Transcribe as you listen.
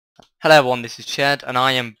Hello everyone, this is Ched, and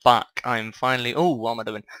I am back. I'm finally... Oh, what am I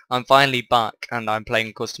doing? I'm finally back, and I'm playing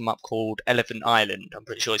a custom map called Elephant Island, I'm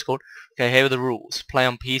pretty sure it's called. Okay, here are the rules. Play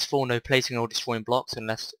on peaceful, no placing or destroying blocks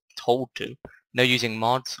unless told to. No using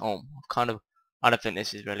mods. I don't think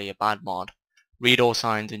this is really a bad mod. Read all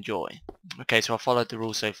signs, enjoy. Okay, so I followed the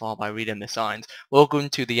rules so far by reading the signs. Welcome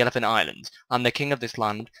to the Elephant Islands. I'm the king of this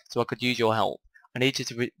land, so I could use your help. I need you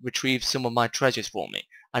to retrieve some of my treasures for me.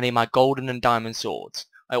 I need my golden and diamond swords.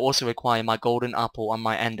 I also require my golden apple and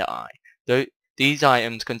my ender eye. Though these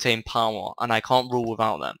items contain power, and I can't rule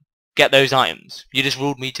without them. Get those items. You just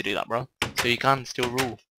ruled me to do that, bro. So you can still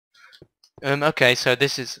rule. Okay, so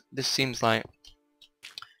this seems like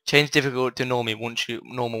change difficult to normal once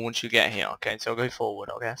you get here. Okay, so I'll go forward,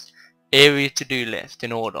 I guess. Area to-do list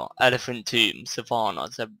in order. Elephant Tombs, Savannah.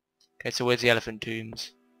 Okay, so where's the Elephant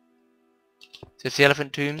Tombs? So it's the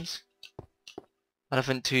Elephant Tombs.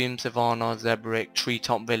 Elephant Tomb, Savannah, Zebrick,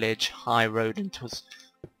 Treetop Village, High Road, and what's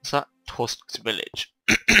that? Tusk's Village.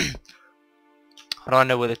 How do I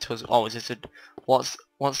know where the Tusk... Oh, is this a... What's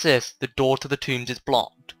this? The door to the tombs is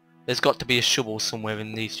blocked. There's got to be a shovel somewhere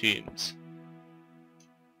in these tombs.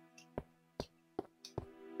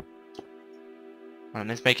 Alright,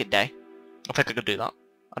 let's make it day. I think I could do that.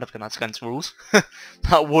 I don't think that's against rules.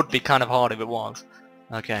 That would be kind of hard if it was.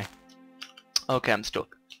 Okay. Okay, I'm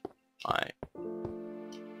stuck. Alright.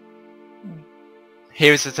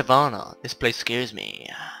 Here is the savannah. This place scares me.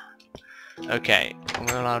 Okay, am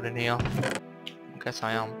I allowed in here? I guess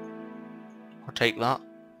I am. I'll take that,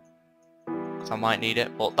 because I might need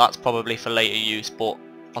it, but that's probably for later use, but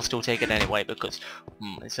I'll still take it anyway because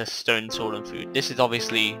it's a stone sword and food. This is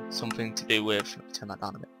obviously something to do with... Let me turn that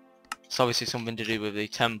down a bit. It's obviously something to do with the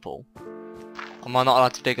temple. Am I not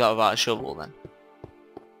allowed to dig that without a shovel then?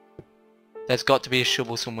 There's got to be a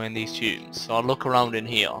shovel somewhere in these tombs, so I'll look around in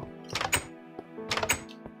here.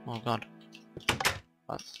 Oh god.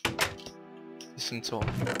 That's some sort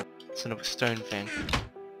of... It's another stone thing.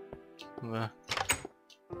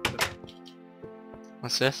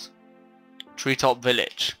 What's this? Treetop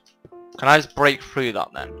Village. Can I just break through that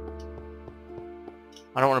then?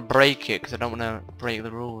 I don't want to break it because I don't want to break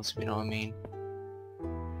the rules, if you know what I mean.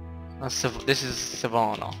 This is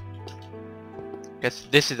Savannah. Guess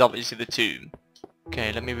this is obviously the tomb.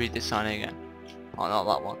 Okay, let me read this sign again. Oh, not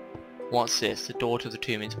that one. What's this? The door to the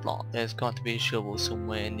tomb is blocked. There's got to be a shovel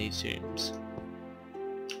somewhere in these tombs.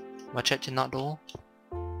 Have I checked in that door?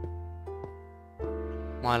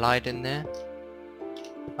 Am I allowed in there?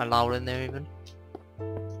 Am I allowed in there even?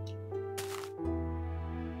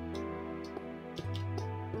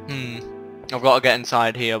 I've got to get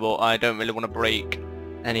inside here, but I don't really want to break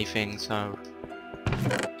anything, so...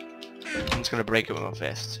 I'm just going to break it with my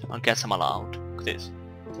fist. I guess I'm allowed. Look at this.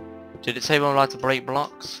 Did it say I'm allowed to break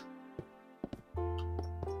blocks?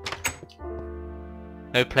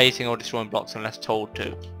 No placing or destroying blocks unless told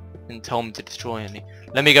to. Didn't tell me to destroy any.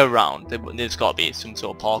 Let me go round. There's got to be some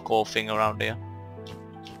sort of parkour thing around here.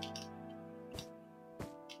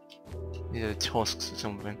 These are tusks or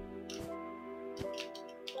something.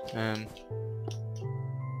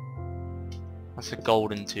 That's a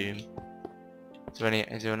golden tomb. Is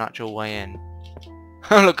there an actual way in?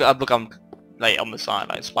 look, I'm like on the side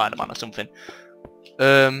like Spider-Man or something.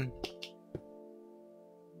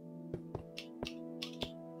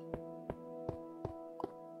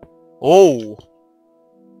 Oh!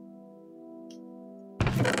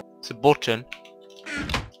 It's a button.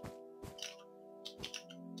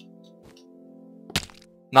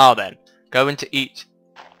 Now then, go into each...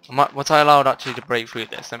 Was I allowed actually to break through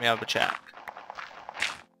this? Let me have a check.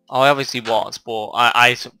 Oh, I obviously was, but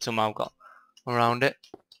I somehow got around it.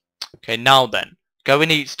 Okay, now then, go in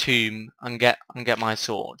each tomb and get my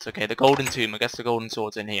swords. Okay, the golden tomb. I guess the golden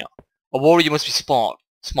sword's in here. A warrior must be smart.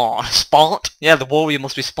 Smart? Yeah, the warrior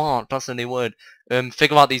must be smart. That's the new word.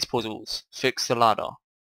 Figure out these puzzles. Fix the ladder.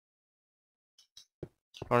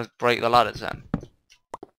 Want to break the ladders then?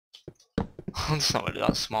 It's not really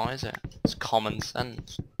that smart, is it? It's common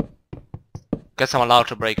sense. Guess I'm allowed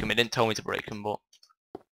to break them. It didn't tell me to break them, but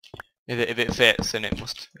if it fits, then it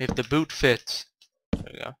must. If the boot fits,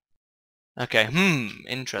 there we go. Okay.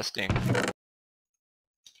 Interesting.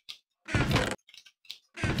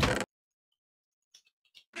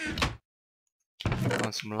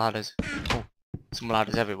 Oh, some ladders. Oh, some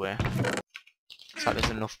ladders everywhere. Looks like there's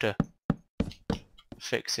enough to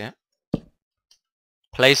fix it.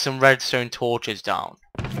 Place some redstone torches down.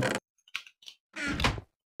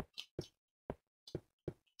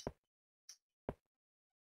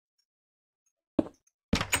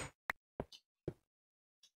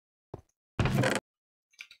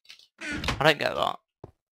 I don't get that.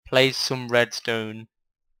 Place some redstone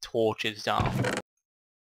torches down.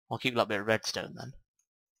 I'll keep that bit of redstone then.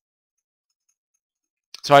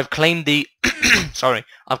 So I've claimed the sorry,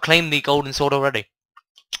 I've claimed the golden sword already.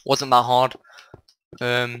 Wasn't that hard.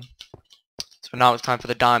 So now it's time for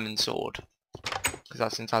the diamond sword, because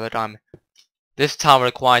that's inside the diamond. This tower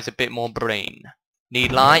requires a bit more brain.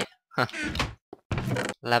 Need light?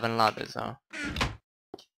 11 ladders though.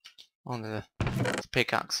 On the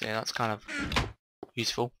pickaxe here, that's kind of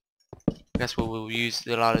useful. Guess we'll use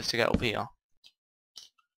the ladders to get up here.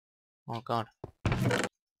 Oh god.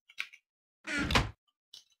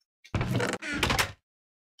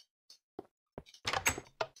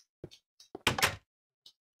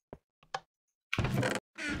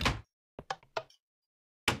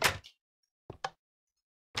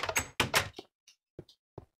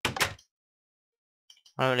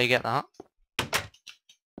 I don't really get that.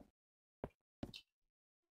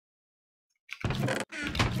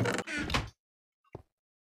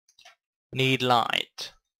 Need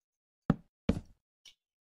light.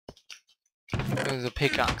 There's a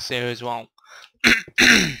pickaxe here as well.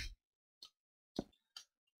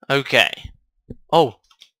 Okay. Oh!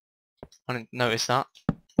 I didn't notice that.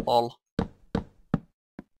 Lol.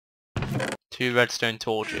 2 redstone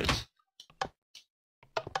torches.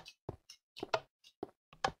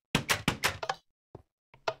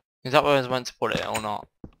 Is that where I was meant to put it or not?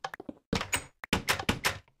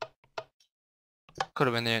 Could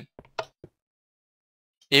have been there.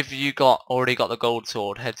 If you already got the gold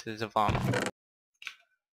sword, head to the Savannah.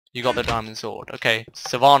 You got the diamond sword. Okay,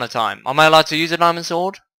 Savannah time. Am I allowed to use the diamond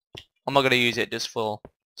sword? I'm not gonna use it just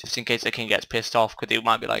in case the king gets pissed off, because he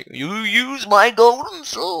might be like, "You use my golden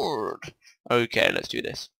sword." Okay, let's do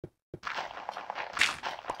this.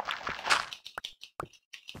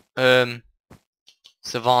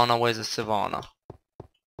 Savannah, where's the Savannah?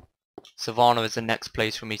 Savannah is the next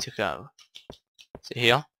place for me to go. Is it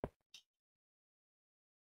here?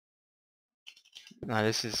 No,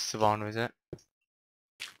 this is Savannah, is it?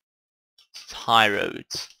 It's High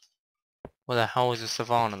Roads. Where the hell is the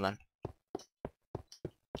Savannah then?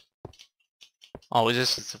 Oh, is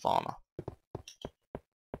this the Savannah?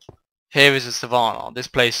 Here is the Savannah. This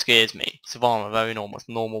place scares me. Savannah, very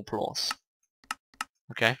normal plus.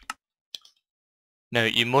 Okay. No,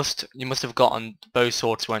 you must have gotten both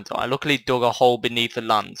swords went on. I luckily dug a hole beneath the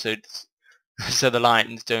land so the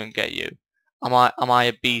lions don't get you. Am I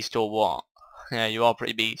a beast or what? Yeah, you are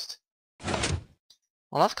pretty beast.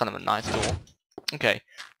 Well, that's kind of a nice door. Okay.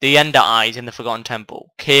 The Ender Eyes in the Forgotten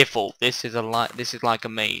Temple. Careful, this is like a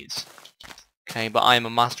maze. Okay, but I am a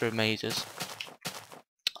master of mazes.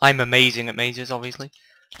 I'm amazing at mazes, obviously.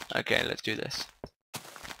 Okay, let's do this.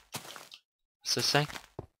 What's this say?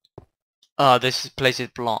 Oh, this place is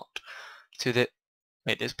blocked. Wait,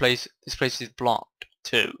 this place is blocked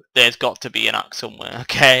too. There's got to be an axe somewhere.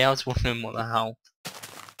 Okay, I was wondering what the hell.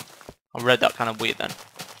 I read that kind of weird then.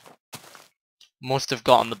 Must have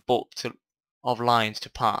gotten the book of lines to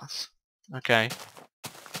pass. Okay.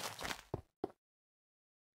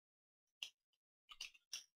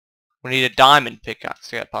 We need a diamond pickaxe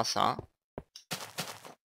to get past that.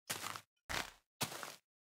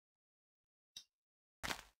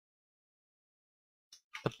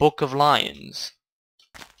 The Book of Lions.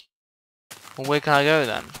 Well, where can I go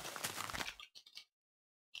then?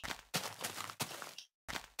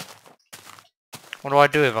 What do I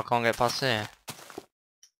do if I can't get past here?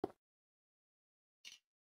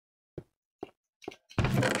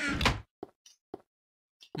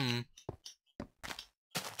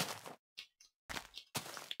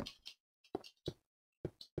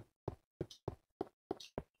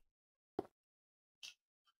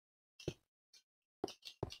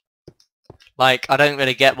 Like, I don't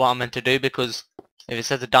really get what I'm meant to do, because if it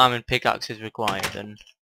says a diamond pickaxe is required, then...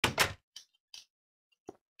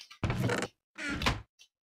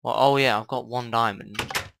 Well, oh yeah, I've got 1 diamond.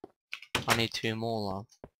 I need 2 more though.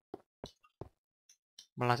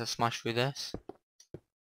 I'm gonna have to smash through this.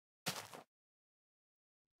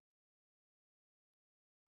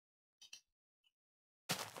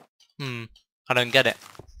 I don't get it.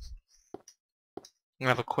 I'm gonna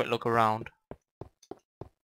have a quick look around.